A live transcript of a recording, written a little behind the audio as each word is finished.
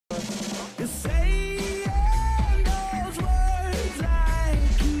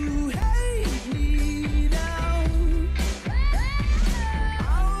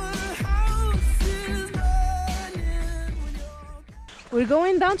We're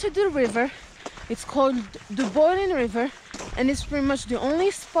going down to the river. It's called the Boiling River, and it's pretty much the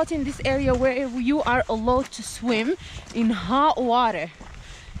only spot in this area where you are allowed to swim in hot water.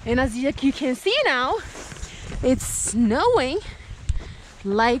 And as you can see now, it's snowing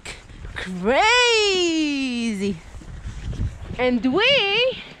like crazy, and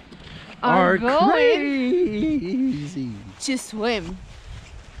we are going to swim.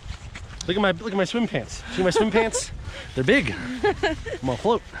 Look at my swim pants. See my swim pants? They're big. I'm on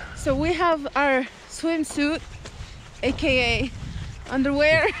float. So we have our swimsuit, aka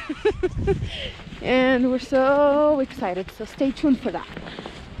underwear, and we're so excited. So stay tuned for that.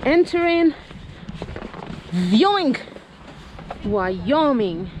 Entering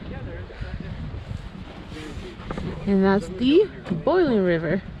Wyoming. And that's the Boiling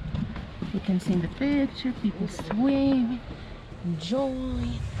River. You can see in the picture people swim, enjoy.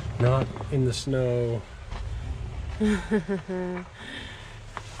 Not in the snow.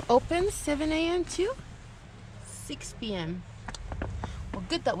 Open 7 a.m. to 6 p.m. Well,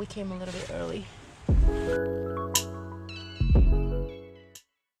 good that we came a little bit early.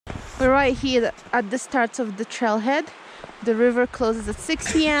 We're right here at the start of the trailhead. The river closes at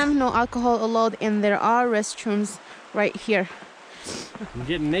 6 p.m. No alcohol allowed, and there are restrooms right here. I'm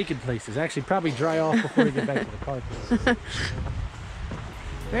getting naked places. Actually, probably dry off before we get back to the car.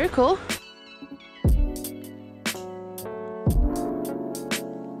 Very cool.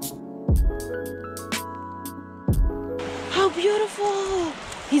 How beautiful!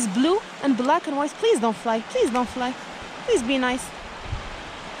 He's blue and black and white. Please don't fly. Please don't fly. Please be nice.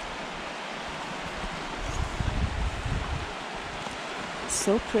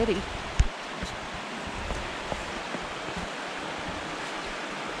 So pretty.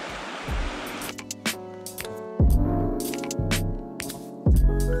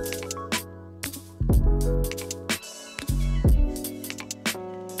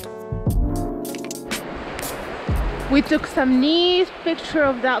 We took some neat picture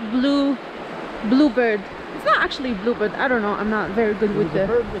of that bluebird. It's not actually a bluebird. I don't know. I'm not very good with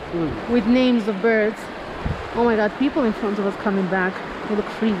with names of birds. Oh my god, people in front of us coming back. They look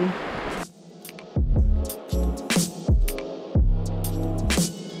freezing.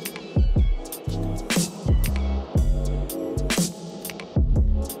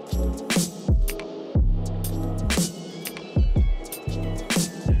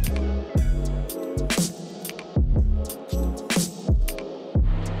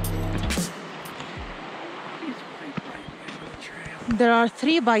 There are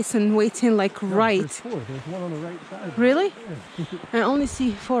 3 bison waiting like right. There's 4. There's one on the right side. Really? Yeah. I only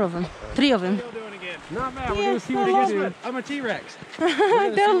see 4 of them. 3 of them. Not bad. We're gonna see what you do. I'm a T-Rex. We're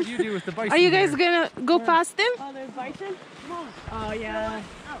gonna see what you do with the bison. Are you guys here. gonna go past them? Oh, there's bison? Come on. Oh, yeah.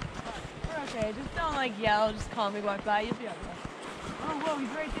 We're okay. Just don't like yell. Just calmly walk by. You'll be okay. Oh, whoa, he's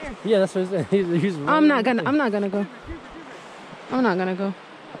right there. Yeah, that's what I'm saying. He's right I'm not gonna go. I'm not gonna go.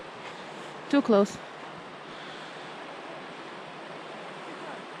 Too close.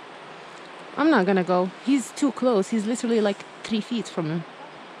 I'm not gonna go. He's too close. He's literally like 3 feet from him.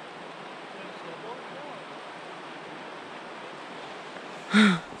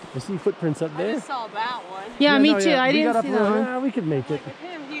 I see footprints up there. I just saw that one. Yeah, me too. Yeah. I didn't see that one. Yeah, we could make it. Like with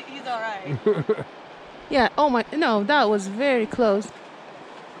him, he's alright. Yeah, oh my, no, that was very close.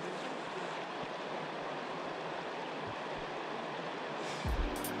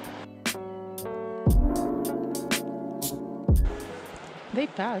 They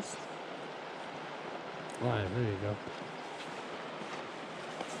passed. Right, there you go.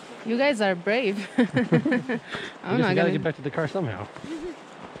 You guys are brave. I'm not We gotta gonna get back to the car somehow.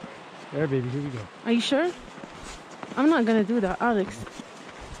 There, baby, here we go. Are you sure? I'm not gonna do that, Alex.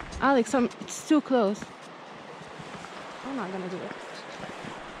 Alex, it's too close. I'm not gonna do it.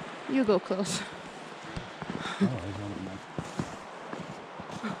 You go close. Oh,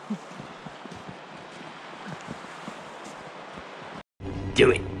 do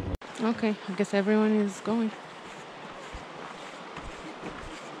it. Okay, I guess everyone is going.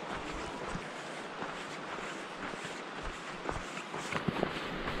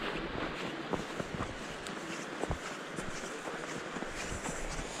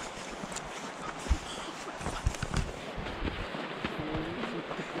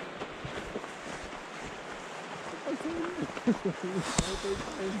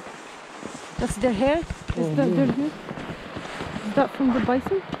 That's their hair? Is that their hair? Is that from the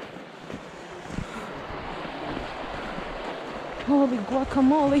bison? Holy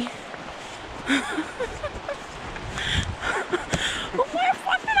guacamole. Oh my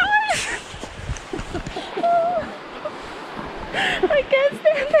fucking eyes! I can't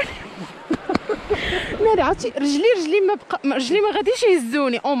stand it. ناري عرفتي رجلي ما غاديش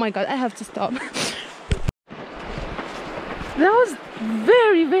يهزوني. Oh my god, I have to stop. That was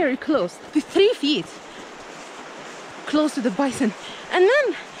very, very close. 3 feet close to the bison. And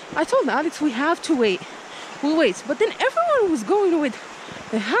then I told Alex we have to wait. We'll wait. But then everyone was going with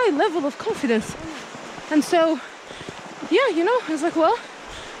a high level of confidence. And so, yeah, you know, I was like, well,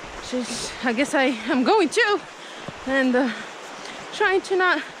 I guess I am going too. And trying to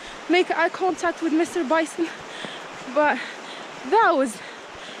not make eye contact with Mr. Bison. But that was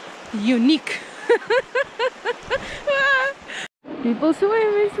unique. People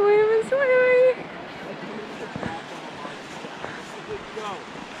swimming, swimming, swimming.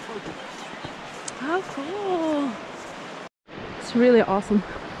 How cool. It's really awesome.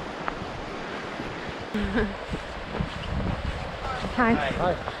 Hi.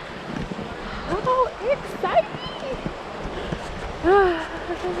 Hi. How exciting!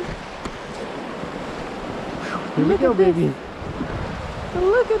 Here we go, baby.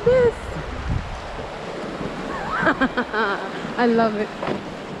 Look at this. I love it.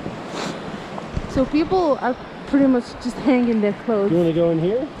 So people are pretty much just hanging their clothes. You want to go in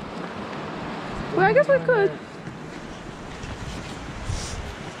here? Well, I guess we could.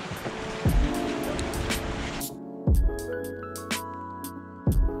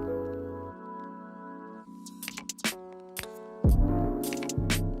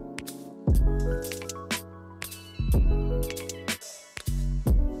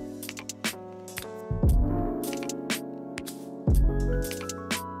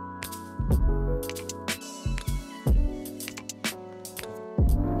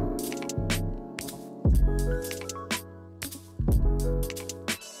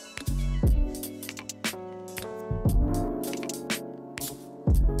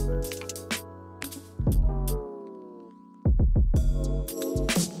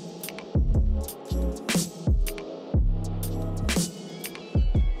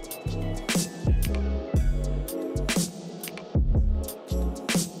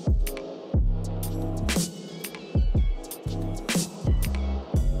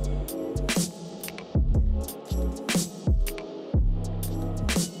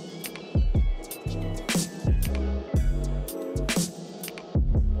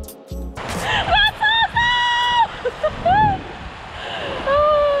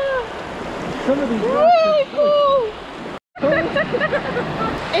 Really cool.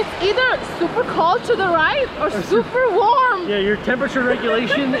 It's either super cold to the right or super warm. Yeah, your temperature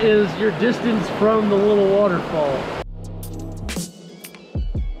regulation is your distance from the little waterfall.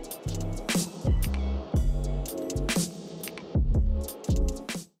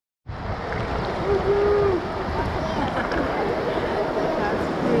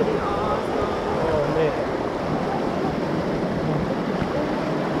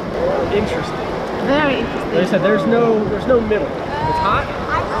 Interesting. Very interesting. Like I said, there's no middle. It's hot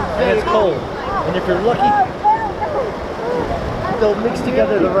and it's cold. And if you're lucky, they'll mix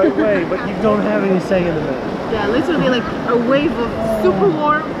together the right way, but you don't have any say in the middle. Yeah, literally like a wave of super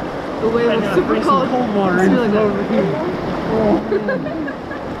warm, a wave of super cold. Cold water It's really good. over here. Oh.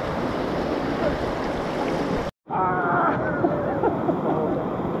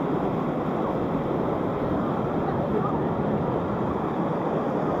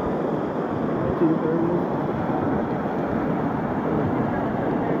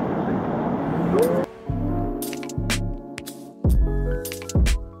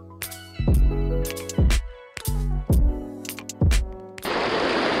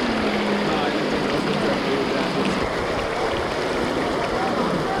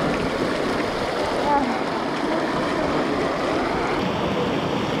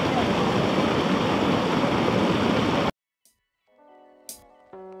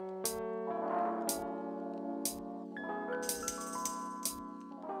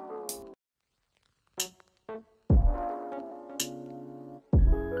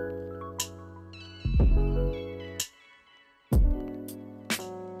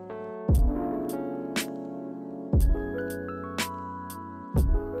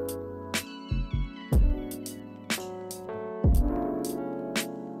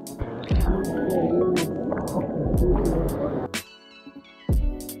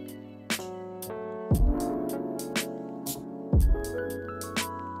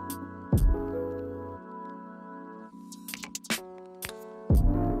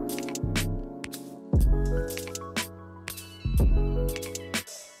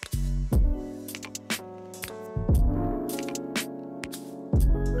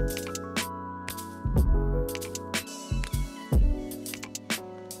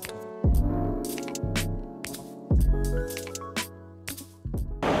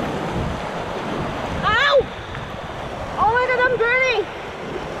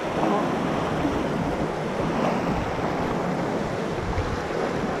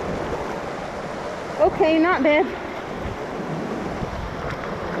 Okay, not bad.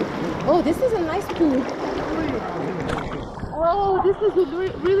 Oh, this is a nice pool. Oh, this is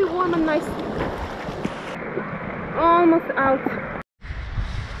really warm and nice. Almost out.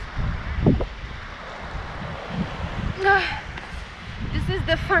 This is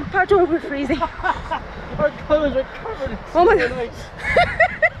the fun part where we're freezing. Our clothes are covered. Oh my god.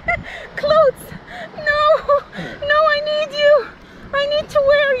 Clothes! No! No, I need you! I need to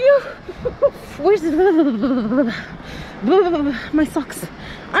wear you! Where's my socks?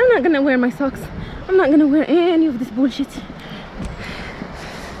 I'm not gonna wear my socks. I'm not gonna wear any of this bullshit.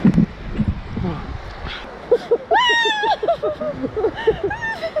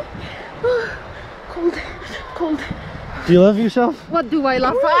 Cold, cold. Do you love yourself? What do I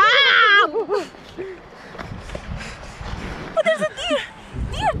love? Ah! Oh, there's a deer!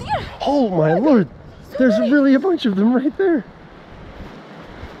 Deer! Oh my lord! There's really a bunch of them right there.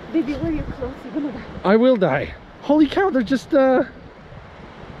 Baby, wear your clothes, you're gonna die. I will die. Holy cow, they're just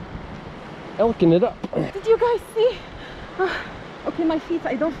elking it up. Did you guys see? Okay, my feet.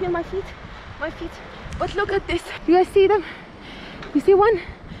 I don't feel my feet. My feet. But look at this. You guys see them? You see one,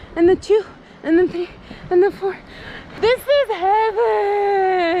 and then two, and then three, and then four. This is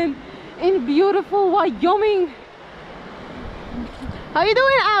heaven in beautiful Wyoming. How you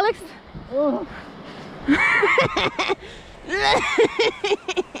doing, Alex? Oh.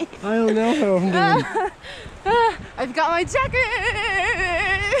 I don't know how I'm doing. I've got my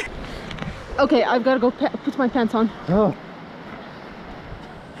jacket. Okay, I've got to go put my pants on. Oh.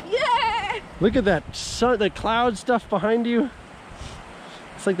 Yeah! Look at that sun, the cloud stuff behind you.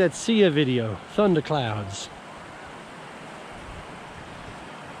 It's like that Sia video, thunder clouds.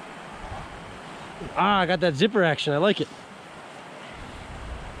 Ah, I got that zipper action. I like it.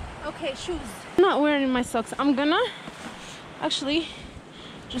 Okay, shoes. I'm not wearing my socks. I'm gonna actually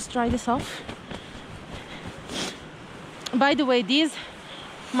just dry this off. By the way, these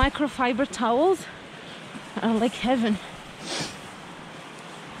microfiber towels are like heaven.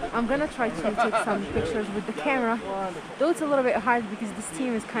 I'm gonna try to take some pictures with the camera, though it's a little bit hard because this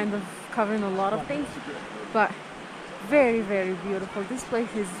team is kind of covering a lot of things, but very, very beautiful. This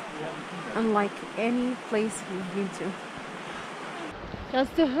place is unlike any place we've been to.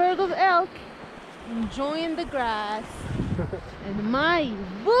 Just a herd of elk enjoying the grass and my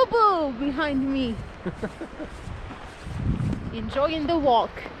boo-boo behind me enjoying the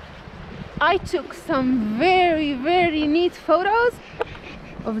walk. I took some very, very neat photos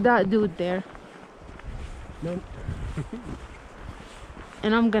of that dude there. Nope.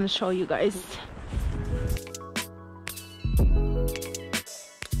 And I'm gonna show you guys.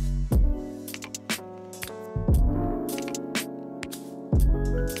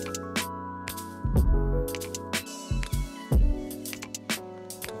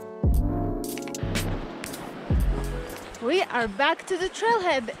 We are back to the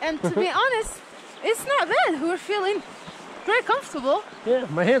trailhead, and to be honest, it's not bad. We're feeling very comfortable. Yeah,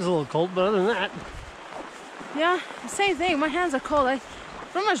 my hand's a little cold, but other than that. Yeah, same thing. My hands are cold. I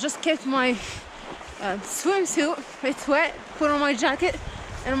pretty much just kept my swimsuit. It's wet. Put on my jacket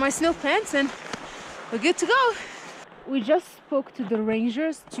and my snow pants, and we're good to go. We just spoke to the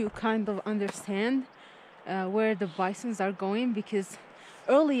rangers to kind of understand where the bisons are going, because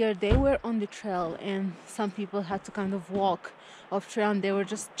earlier they were on the trail and some people had to kind of walk off trail and they were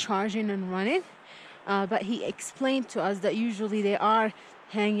just charging and running. But he explained to us that usually they are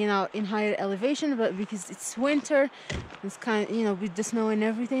hanging out in higher elevation, but because it's winter, it's kind of, you know, with the snow and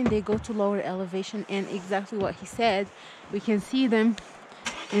everything, they go to lower elevation. And exactly what he said, we can see them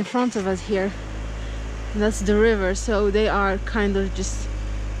in front of us here. That's the river, so they are kind of just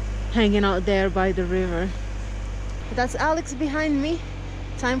hanging out there by the river. That's Alex behind me.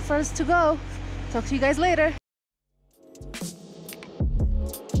 Time for us to go. Talk to you guys later.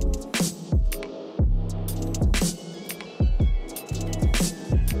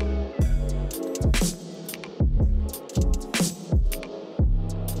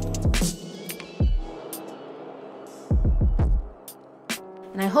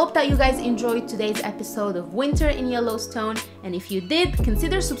 And I hope that you guys enjoyed today's episode of Winter in Yellowstone, and if you did,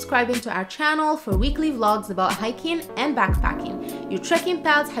 consider subscribing to our channel for weekly vlogs about hiking and backpacking. Your trekking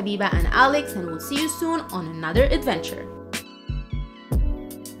pals Habiba and Alex, and we'll see you soon on another adventure.